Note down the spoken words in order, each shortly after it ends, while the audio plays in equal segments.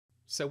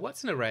So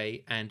what's an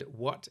array and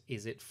what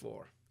is it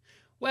for?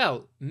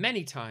 Well,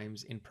 many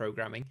times in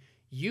programming,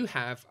 you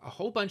have a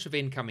whole bunch of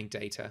incoming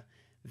data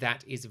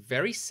that is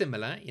very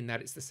similar in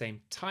that it's the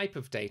same type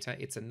of data.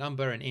 It's a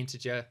number, an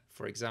integer,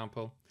 for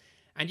example,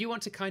 and you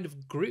want to kind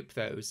of group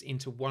those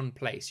into one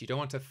place. You don't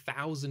want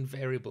 1,000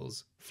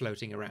 variables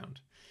floating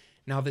around.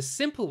 Now, the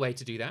simple way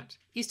to do that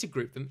is to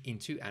group them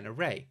into an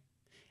array.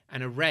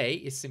 An array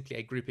is simply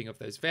a grouping of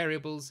those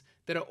variables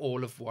that are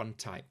all of one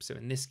type. So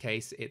in this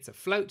case, it's a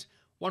float,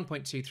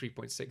 1.2,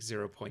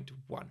 3.6,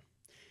 0.1.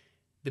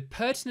 The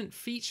pertinent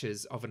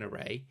features of an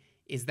array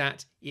is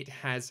that it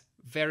has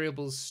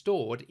variables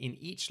stored in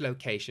each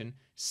location,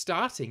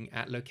 starting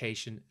at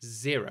location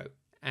 0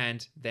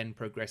 and then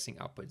progressing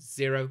upwards,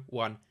 0,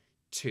 1,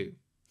 2.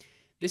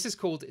 This is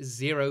called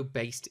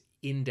zero-based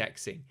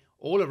indexing.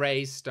 All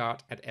arrays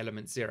start at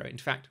element 0. In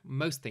fact,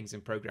 most things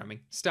in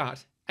programming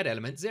start at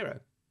element 0.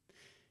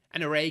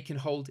 An array can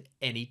hold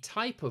any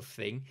type of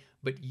thing,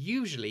 but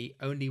usually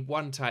only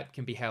one type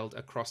can be held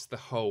across the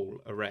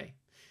whole array.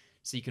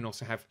 So you can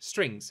also have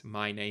strings,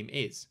 my name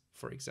is,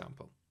 for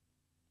example.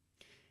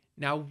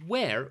 Now,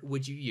 where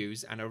would you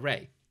use an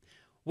array?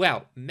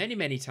 Well,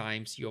 many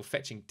times you're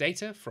fetching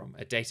data from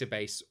a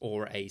database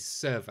or a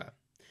server.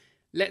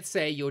 Let's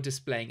say you're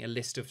displaying a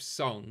list of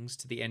songs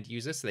to the end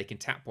user so they can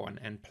tap one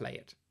and play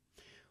it.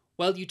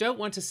 Well, you don't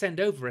want to send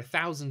over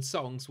 1,000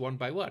 songs one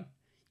by one.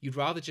 You'd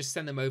rather just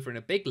send them over in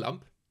a big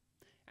lump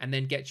and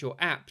then get your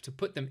app to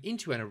put them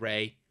into an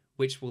array,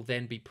 which will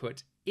then be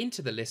put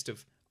into the list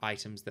of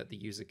items that the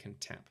user can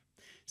tap.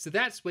 So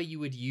that's where you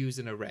would use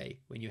an array,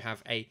 when you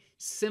have a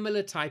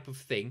similar type of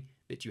thing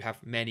that you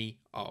have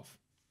many of.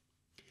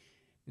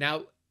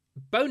 Now,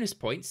 bonus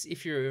points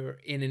if you're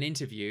in an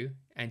interview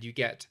and you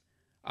get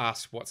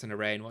asked what's an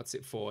array and what's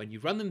it for, and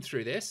you run them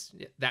through this,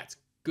 that's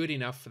good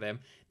enough for them.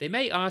 They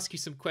may ask you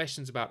some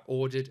questions about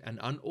ordered and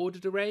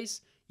unordered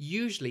arrays.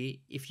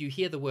 Usually, if you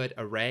hear the word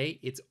array,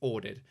 it's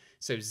ordered.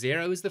 So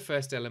 0 is the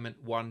first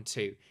element, 1,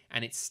 2,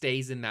 and it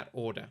stays in that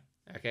order,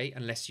 okay,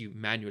 unless you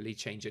manually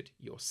change it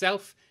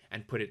yourself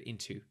and put it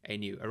into a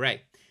new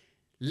array.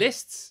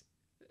 Lists,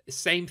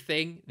 same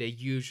thing, they're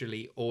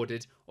usually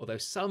ordered, although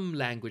some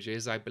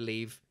languages, I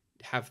believe,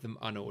 have them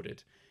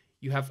unordered.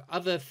 You have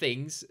other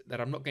things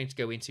that I'm not going to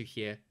go into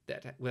here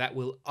that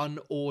will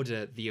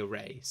unorder the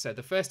array. So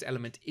the first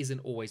element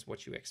isn't always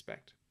what you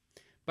expect.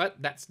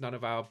 But that's none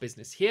of our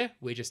business here.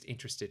 We're just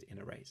interested in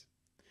arrays.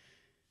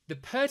 The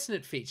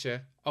pertinent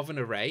feature of an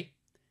array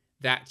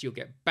that you'll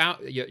get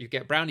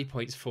brownie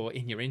points for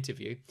in your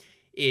interview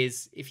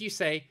is if you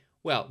say,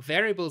 well,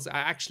 variables are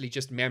actually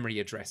just memory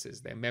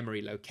addresses. They're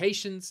memory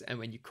locations, and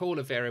when you call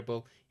a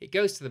variable, it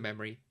goes to the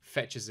memory,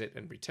 fetches it,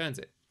 and returns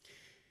it.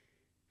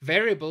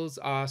 Variables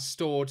are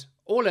stored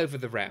all over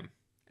the RAM,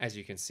 as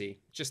you can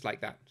see, just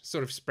like that,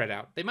 sort of spread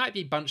out. They might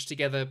be bunched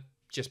together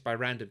just by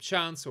random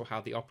chance or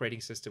how the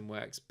operating system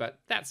works, but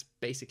that's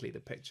basically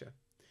the picture.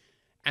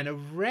 An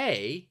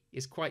array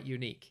is quite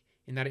unique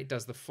in that it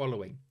does the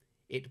following.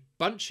 It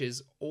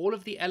bunches all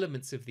of the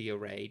elements of the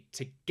array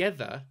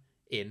together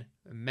in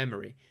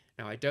memory.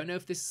 Now, I don't know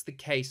if this is the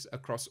case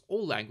across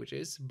all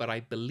languages, but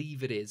I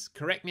believe it is.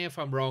 Correct me if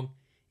I'm wrong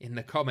in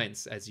the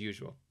comments, as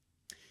usual.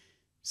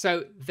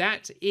 So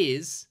that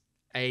is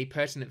a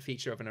pertinent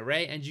feature of an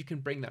array, and you can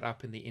bring that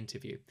up in the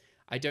interview.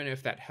 I don't know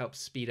if that helps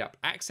speed up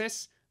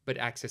access, but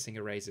accessing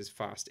arrays is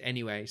fast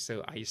anyway,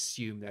 so I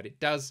assume that it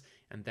does,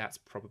 and that's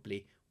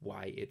probably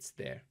why it's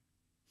there.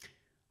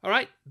 All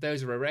right,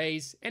 those are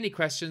arrays. Any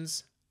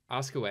questions?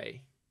 Ask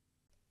away.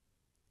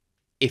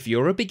 If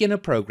you're a beginner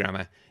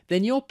programmer,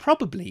 then you're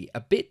probably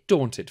a bit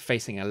daunted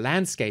facing a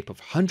landscape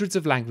of hundreds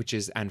of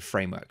languages and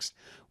frameworks.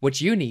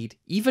 What you need,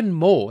 even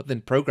more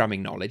than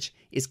programming knowledge,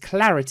 is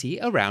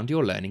clarity around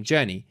your learning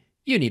journey.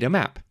 You need a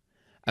map.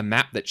 A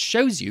map that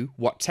shows you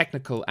what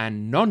technical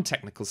and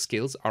non-technical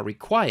skills are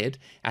required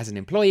as an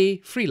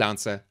employee,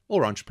 freelancer,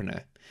 or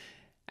entrepreneur.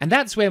 And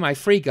that's where my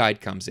free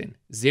guide comes in,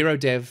 Zero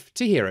Dev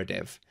to Hero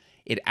Dev.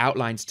 It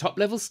outlines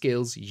top-level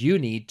skills you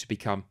need to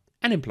become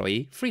an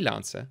employee,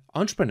 freelancer,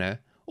 entrepreneur,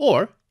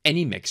 or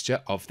any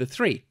mixture of the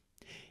three.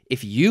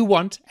 If you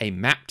want a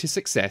map to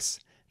success,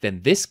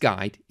 then this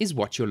guide is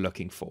what you're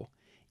looking for.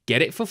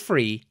 Get it for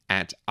free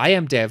at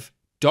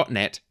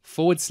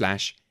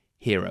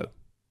imdev.net/hero.